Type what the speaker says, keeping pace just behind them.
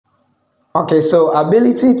Okay, so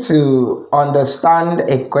ability to understand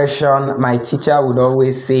a question, my teacher would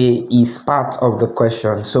always say, is part of the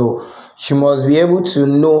question. So she must be able to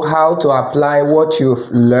know how to apply what you've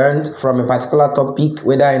learned from a particular topic,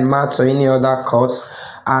 whether in maths or any other course,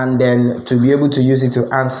 and then to be able to use it to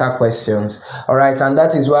answer questions. All right, and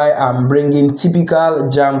that is why I'm bringing typical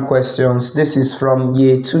JAMB questions. This is from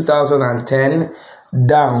year 2010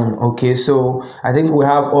 down. Okay, so I think we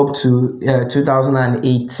have up to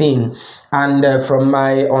 2018, and from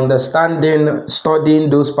my understanding studying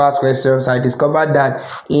those past questions, I discovered that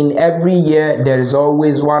in every year there is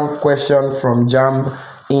always one question from JAMB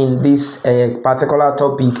in this particular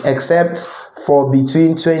topic, except for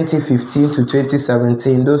between 2015 to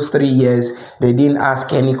 2017. Those 3 years they didn't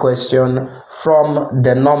ask any question from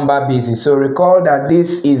the number basis. So recall that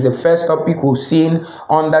this is the first topic we've seen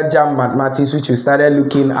under JAMB mathematics, which we started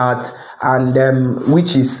looking at, and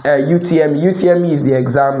which is UTME is the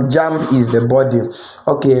exam, JAMB is the body.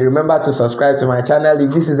 Okay, remember to subscribe to my channel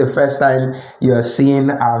if this is the first time you are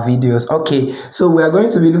seeing our videos. Okay, so we are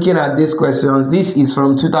going to be looking at these questions. This is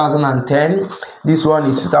from 2010, this one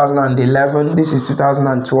is 2011, this is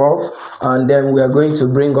 2012, and then we are going to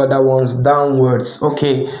bring other ones downwards.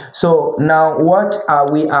 Okay, so now what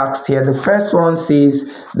are we asked here? The first one says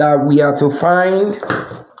that we are to find,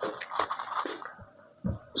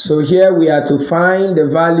 so here we are to find the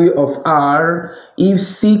value of R if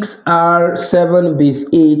 6R 7 base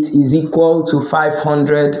 8 is equal to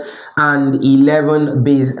 511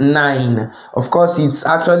 base 9. Of course, it's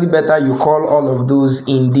actually better you call all of those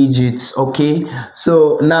in digits. Okay,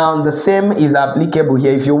 so now the same is applicable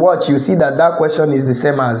here. If you watch, you see that that question is the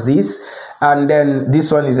same as this, and then this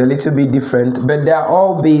one is a little bit different, but they are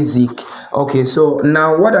all basic. Okay, so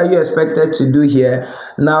now what are you expected to do here?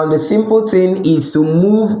 Now the simple thing is to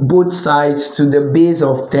move both sides to the base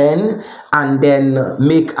of 10 and then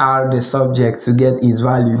make R the subject to get its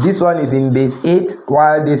value. This one is in base 8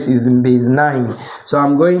 while this is in base 9. So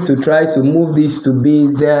I'm going to try to move this to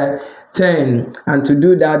base 10, and to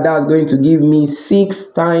do that, that's going to give me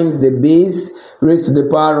 6 times the base raised to the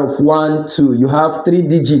power of 1, 2. You have 3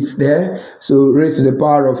 digits there, so raised to the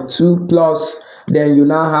power of 2 plus, then you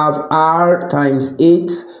now have R times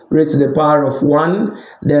 8 raised to the power of 1,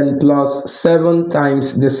 then plus 7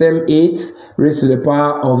 times the same 8 raised to the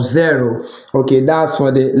power of 0. Okay, that's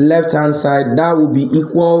for the left hand side. That will be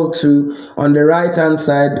equal to, on the right hand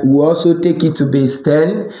side, we also take it to base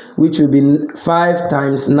 10, which will be 5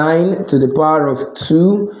 times 9 to the power of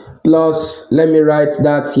 2 plus, let me write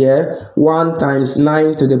that here, 1 times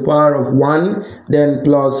 9 to the power of 1, then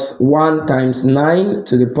plus 1 times 9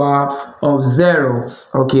 to the power of 0.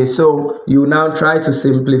 Okay, so you now try to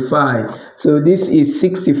simplify. So this is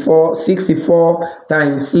 64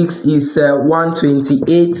 times 6 is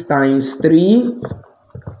 128 times 3,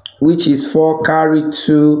 which is 4 carry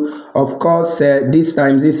 2. Of course, this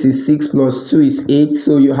times this is 6 plus 2 is 8,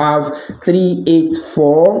 so you have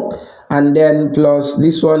 384, and then plus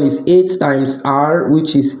this one is 8 times R,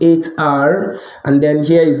 which is 8R, and then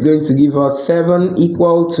here is going to give us 7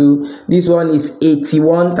 equal to, this one is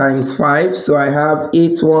 81 times 5, so I have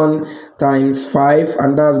 81 times 5,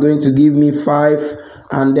 and that's going to give me 5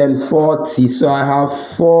 and then 40, so I have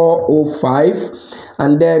 405.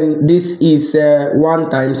 And then this is 1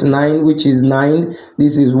 times 9, which is 9.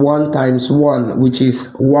 This is 1 times 1, which is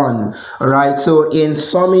 1. All right, so in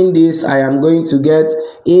summing this, I am going to get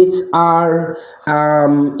 8R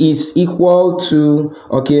is equal to,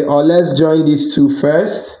 okay, or let's join these two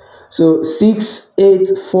first. So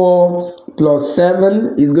 684 plus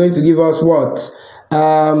 7 is going to give us what?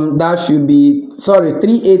 That should be, sorry,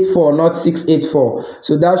 384, not 684.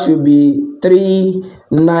 So that should be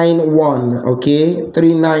 391. Okay,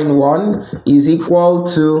 391 is equal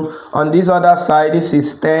to, on this other side, this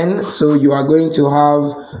is 10, so you are going to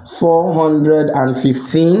have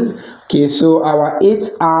 415. Okay, so our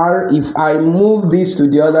 8R, if I move this to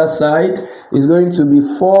the other side, is going to be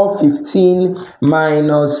 415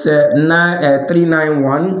 minus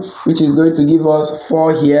 391, which is going to give us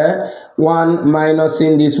 4 here. 1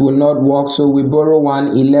 minusing this will not work, so we borrow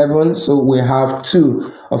 1, 11, so we have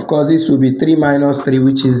 2. Of course, this will be 3 minus 3,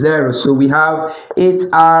 which is 0. So we have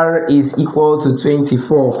 8R is equal to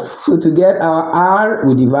 24. So to get our R,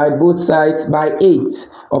 we divide both sides by 8.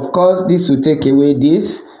 Of course, this will take away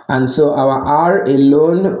this, and so our R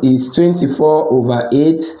alone is 24 over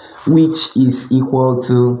 8, which is equal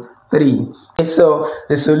to 3. So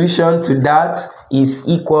the solution to that is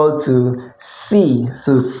equal to C.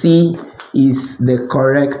 So C is the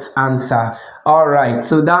correct answer. All right,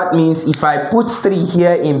 so that means if I put 3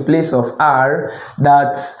 here in place of R,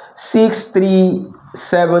 that's 6, 3,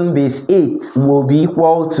 7 base 8 will be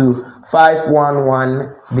equal to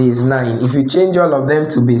 511 base 9. If you change all of them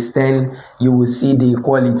to base 10, you will see the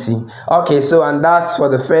equality. Okay, so and that's for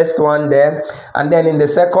the first one there. And then in the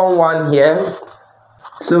second one here,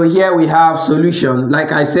 so here we have solution.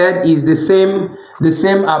 Like I said, is the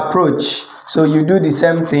same approach. So you do the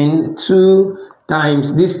same thing. 2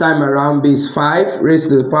 times, this time around, base 5 raised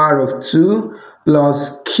to the power of 2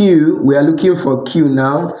 plus q, we are looking for q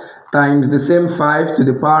now, times the same 5 to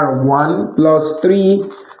the power of 1 plus 3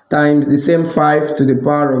 times the same 5 to the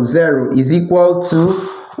power of 0 is equal to,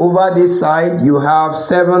 over this side you have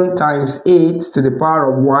 7 times 8 to the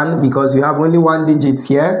power of 1 because you have only one digit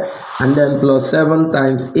here, and then plus 7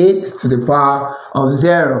 times 8 to the power of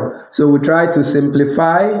 0. So we try to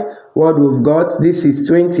simplify what we've got. This is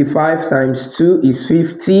 25 times 2 is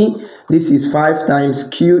 50. This is 5 times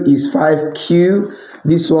q is 5q.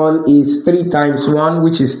 This one is 3 times 1,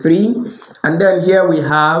 which is 3. And then here we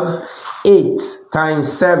have 8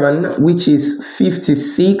 times 7, which is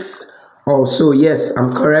 56. Also, yes,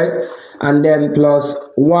 I'm correct. And then plus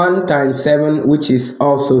 1 times 7, which is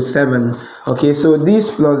also 7. Okay, so this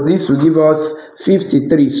plus this will give us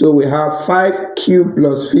 53. So we have 5q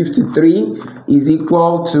plus 53 is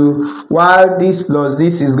equal to, while this plus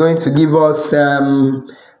this is going to give us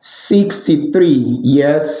 63.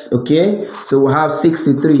 Yes, okay, so we'll have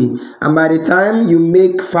 63, and by the time you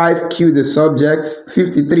make 5q the subject,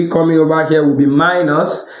 53 coming over here will be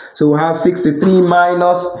minus, so we'll have 63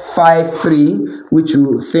 minus 53, which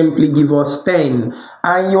will simply give us 10,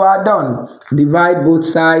 and you are done. Divide both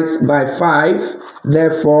sides by 5,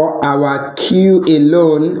 therefore our q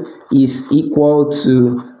alone is equal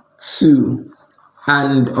to 2,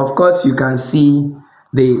 and of course you can see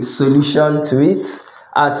the solution to it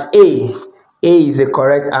as A. A is the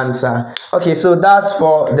correct answer. Okay, so that's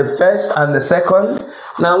for the first and the second.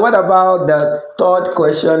 Now, what about the third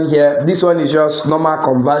question here? This one is just normal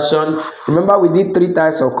conversion. Remember, we did 3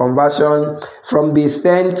 types of conversion: from base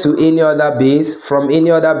 10 to any other base, from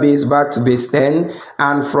any other base back to base 10,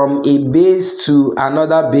 and from a base to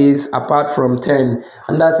another base apart from 10.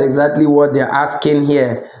 And that's exactly what they're asking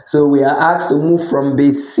here. So we are asked to move from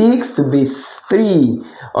base 6 to base 3.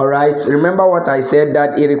 All right, remember what I said,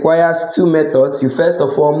 that it requires 2 methods. You first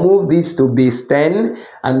of all move this to base 10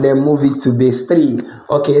 and then move it to base 3.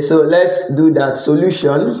 Okay, so let's do that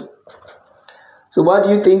solution. So what do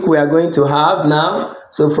you think we are going to have now?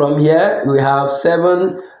 So from here we have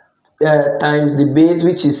 7 times the base,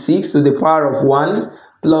 which is 6 to the power of 1,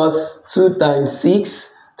 plus 2 times 6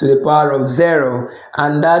 to the power of 0,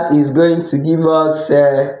 and that is going to give us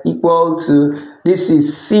equal to, this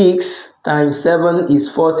is 6 times 7 is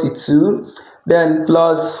 42, then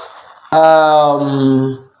plus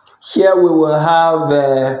here we will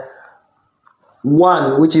have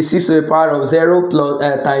 1, which is 6 to the power of 0, plus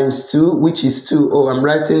times 2, which is 2. Oh, I'm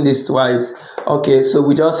writing this twice. Okay, so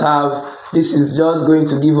we just have, this is just going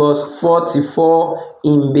to give us 44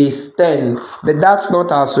 in base 10, but that's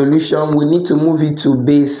not our solution. We need to move it to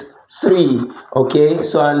base 3. Okay,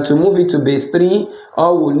 so and to move it to base 3,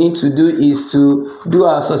 all we need to do is to do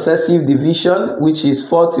our successive division, which is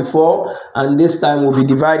 44, and this time we'll be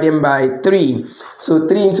dividing by 3. So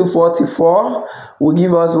 3 into 44 will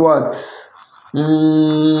give us what?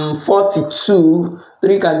 42.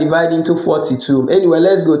 3 can divide into 42. Anyway,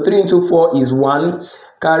 let's go. 3 into 4 is 1.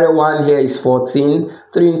 Carry 1 here is 14.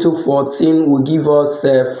 3 into 14 will give us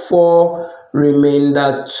 4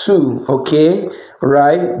 remainder 2. Okay,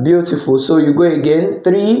 right, beautiful. So you go again.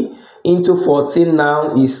 3 into 14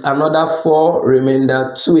 now is another 4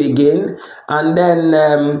 remainder 2 again, and then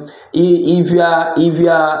if you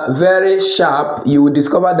are very sharp, you will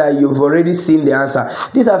discover that you've already seen the answer.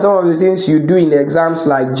 These are some of the things you do in exams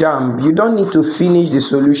like JAMB. You don't need to finish the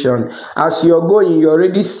solution. As you're going, you're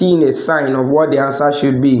already seeing a sign of what the answer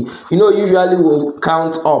should be. You know, usually we'll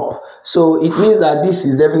count up, so it means that this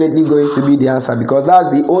is definitely going to be the answer, because that's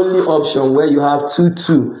the only option where you have 2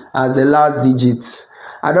 as the last digit.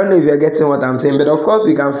 I don't know if you're getting what I'm saying, but of course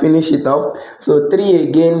we can finish it up. So 3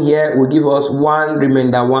 again here will give us 1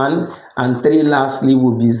 remainder 1, and 3 lastly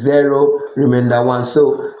will be 0 remainder 1.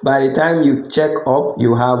 So by the time you check up,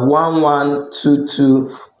 you have 1 1 2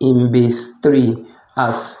 2 in base 3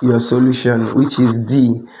 as your solution, which is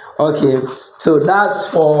D. Okay, so that's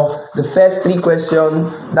for the first 3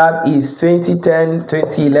 questions. That is 2010,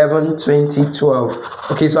 2011,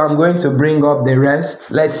 2012. Okay, so I'm going to bring up the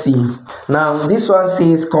rest. Let's see. Now this one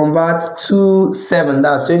says convert 27,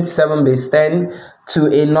 that's 27 base 10, to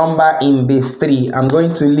a number in base 3. I'm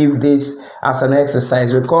going to leave this as an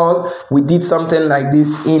exercise. Recall, we did something like this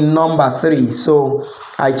in number 3. So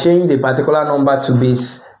I changed a particular number to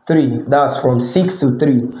base 3. That's from 6 to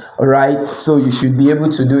 3. All right, so you should be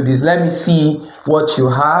able to do this. Let me see what you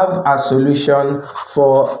have as solution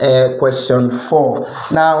for question 4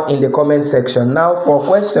 now in the comment section. Now for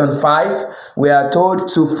question 5, we are told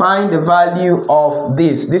to find the value of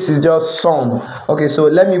this. This is just sum. Okay, so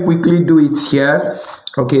let me quickly do it here.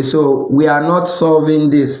 Okay, so we are not solving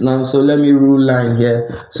this now, so let me rule line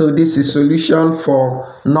here. So this is solution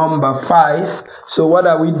for number 5. So what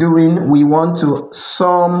are we doing? We want to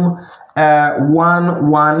sum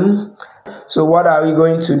 1. So what are we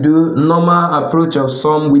going to do? Normal approach of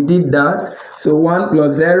sum, we did that. So 1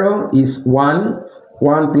 plus 0 is 1.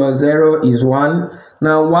 1 plus 0 is 1.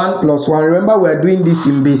 Now 1 plus 1, remember we are doing this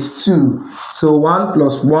in base 2. So 1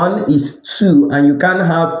 plus 1 is 2, and you can't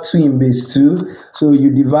have 2 in base 2. So you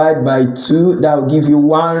divide by 2, that will give you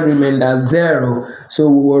 1 remainder 0. So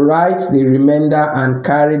we will write the remainder and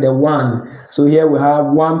carry the 1. So here we have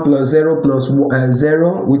 1 plus 0 plus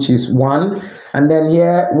 0, which is 1. And then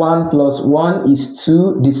here 1 plus 1 is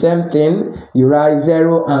 2. The same thing, you write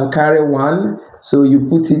 0 and carry 1. So you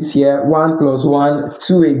put it here, 1 plus 1,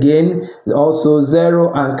 2 again, also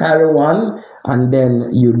 0 and carry 1, and then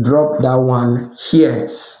you drop that one here.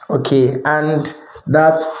 Okay, and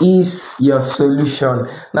that is your solution.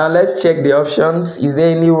 Now let's check the options. Is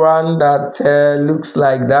there anyone that looks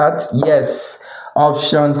like that? Yes,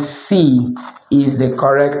 option C is the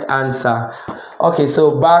correct answer. Okay,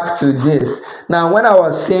 so back to this. Now, when I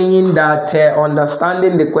was saying that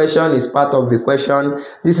understanding the question is part of the question,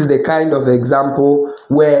 this is the kind of example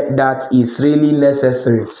where that is really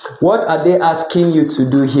necessary. What are they asking you to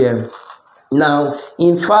do here? Now,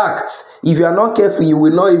 in fact, if you are not careful, you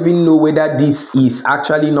will not even know whether this is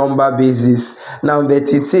actually number basis. Now, but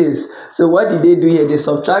it is. So what did they do here? They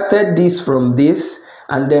subtracted this from this,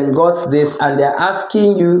 and then got this, and they're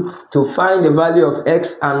asking you to find the value of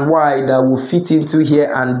x and y that will fit into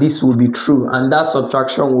here, and this will be true, and that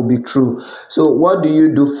subtraction will be true. So what do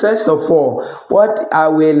you do? First of all, what I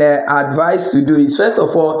will advise to do is, first of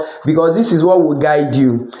all, because this is what will guide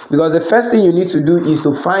you, because the first thing you need to do is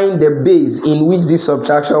to find the base in which this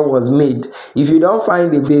subtraction was made. If you don't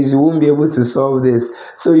find the base, you won't be able to solve this.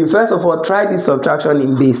 So you first of all try this subtraction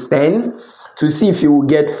in base 10 to see if you will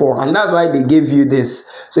get 4, and that's why they gave you this.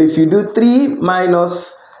 So if you do 3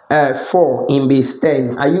 minus 4 in base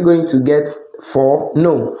 10, are you going to get 4?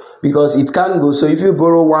 No, because it can't go. So if you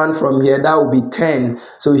borrow 1 from here, that will be 10.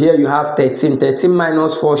 So here you have 13. 13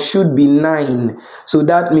 minus 4 should be 9. So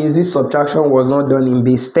that means this subtraction was not done in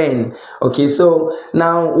base 10. Okay, so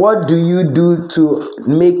now what do you do to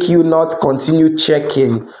make you not continue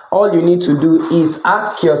checking? All you need to do is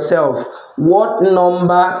ask yourself, what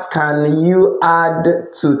number can you add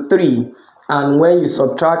to 3? And when you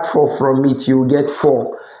subtract 4 from it, you get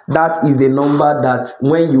 4. That is the number that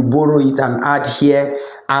when you borrow it and add here,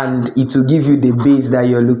 and it will give you the base that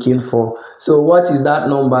you're looking for. So what is that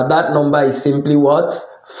number? That number is simply what?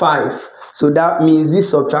 5. So that means this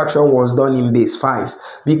subtraction was done in base 5.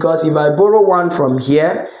 Because if I borrow 1 from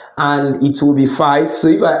here, and it will be 5. So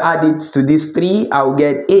if I add it to this 3, I'll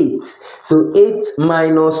get 8. So 8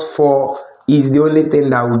 minus 4 is the only thing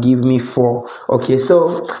that will give me 4. Okay,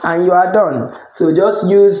 so and you are done. So just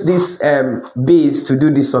use this base to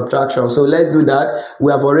do this subtraction. So let's do that.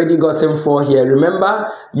 We have already gotten 4 here.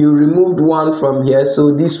 Remember, you removed 1 from here,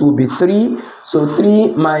 so this will be 3. So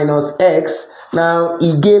 3 minus x, now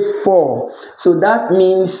it gave 4. So that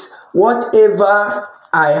means whatever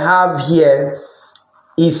I have here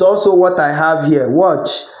is also what I have here. Watch.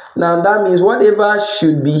 Now that means whatever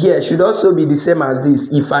should be here should also be the same as this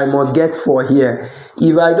if I must get 4 here.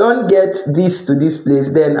 If I don't get this to this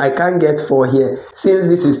place, then I can't get 4 here, since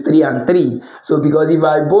this is 3 and 3. So because if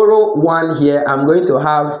I borrow 1 here, I'm going to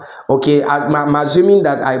have, okay, I'm assuming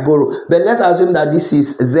that I borrow, but let's assume that this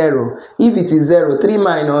is 0. If it is 0, 3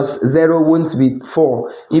 minus 0 won't be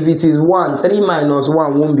 4. If it is 1, 3 minus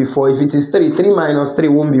 1 won't be 4. If it is 3, 3 minus 3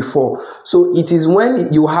 won't be 4. So it is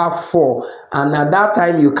when you have 4, and at that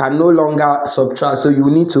time you can no longer subtract, so you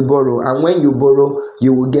need to borrow, and when you borrow,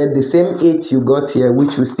 you will get the same 8 you got here,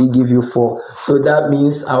 which will still give you 4. So that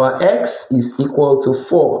means our x is equal to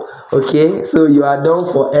 4. Okay, so you are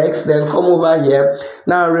done for x. Then come over here.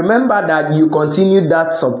 Now remember that you continued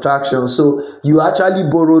that subtraction, so you actually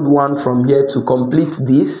borrowed 1 from here to complete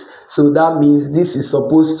this. So that means this is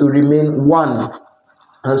supposed to remain 1.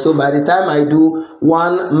 And so by the time I do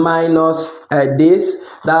 1 minus this,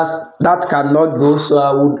 that cannot go, so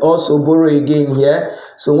I would also borrow again here.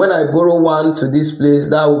 So when I borrow 1 to this place,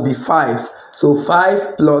 that will be 5. So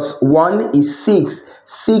 5 plus 1 is 6.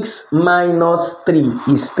 6 minus 3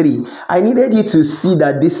 is 3. I needed you to see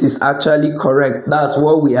that this is actually correct. That's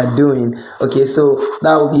what we are doing. Okay, so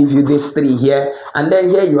that will give you this 3 here. And then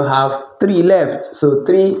here you have 3 left. So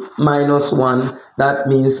 3 minus 1, that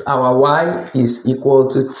means our y is equal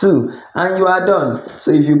to 2. And you are done.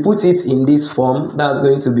 So if you put it in this form, that's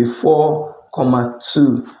going to be 4,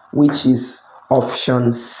 2, which is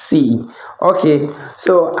option C. Okay,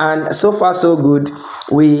 so and so far so good.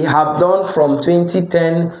 We have done from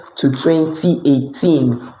 2010 to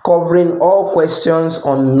 2018, covering all questions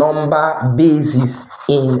on number basis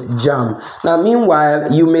in JAMB. Now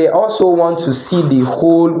meanwhile, you may also want to see the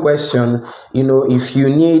whole question. You know, if you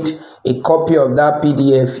need a copy of that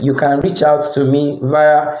PDF, you can reach out to me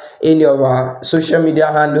via any of our social media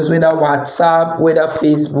handles, whether WhatsApp, whether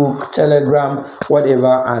Facebook, Telegram,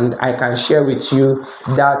 whatever, and I can share with you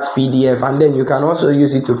that PDF, and then you can also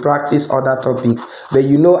use it to practice other topics. But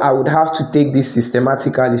you know, I would have to take this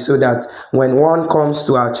systematically so that when one comes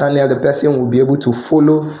to our channel, the person will be able to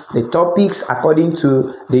follow the topics according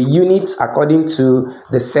to the units, according to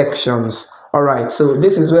the sections. Alright, so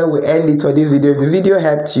this is where we end it for this video. If the video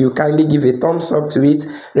helped you, kindly give a thumbs up to it.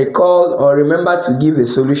 Recall or remember to give a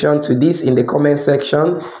solution to this in the comment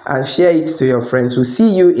section and share it to your friends. We'll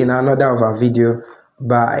see you in another of our video.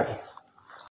 Bye.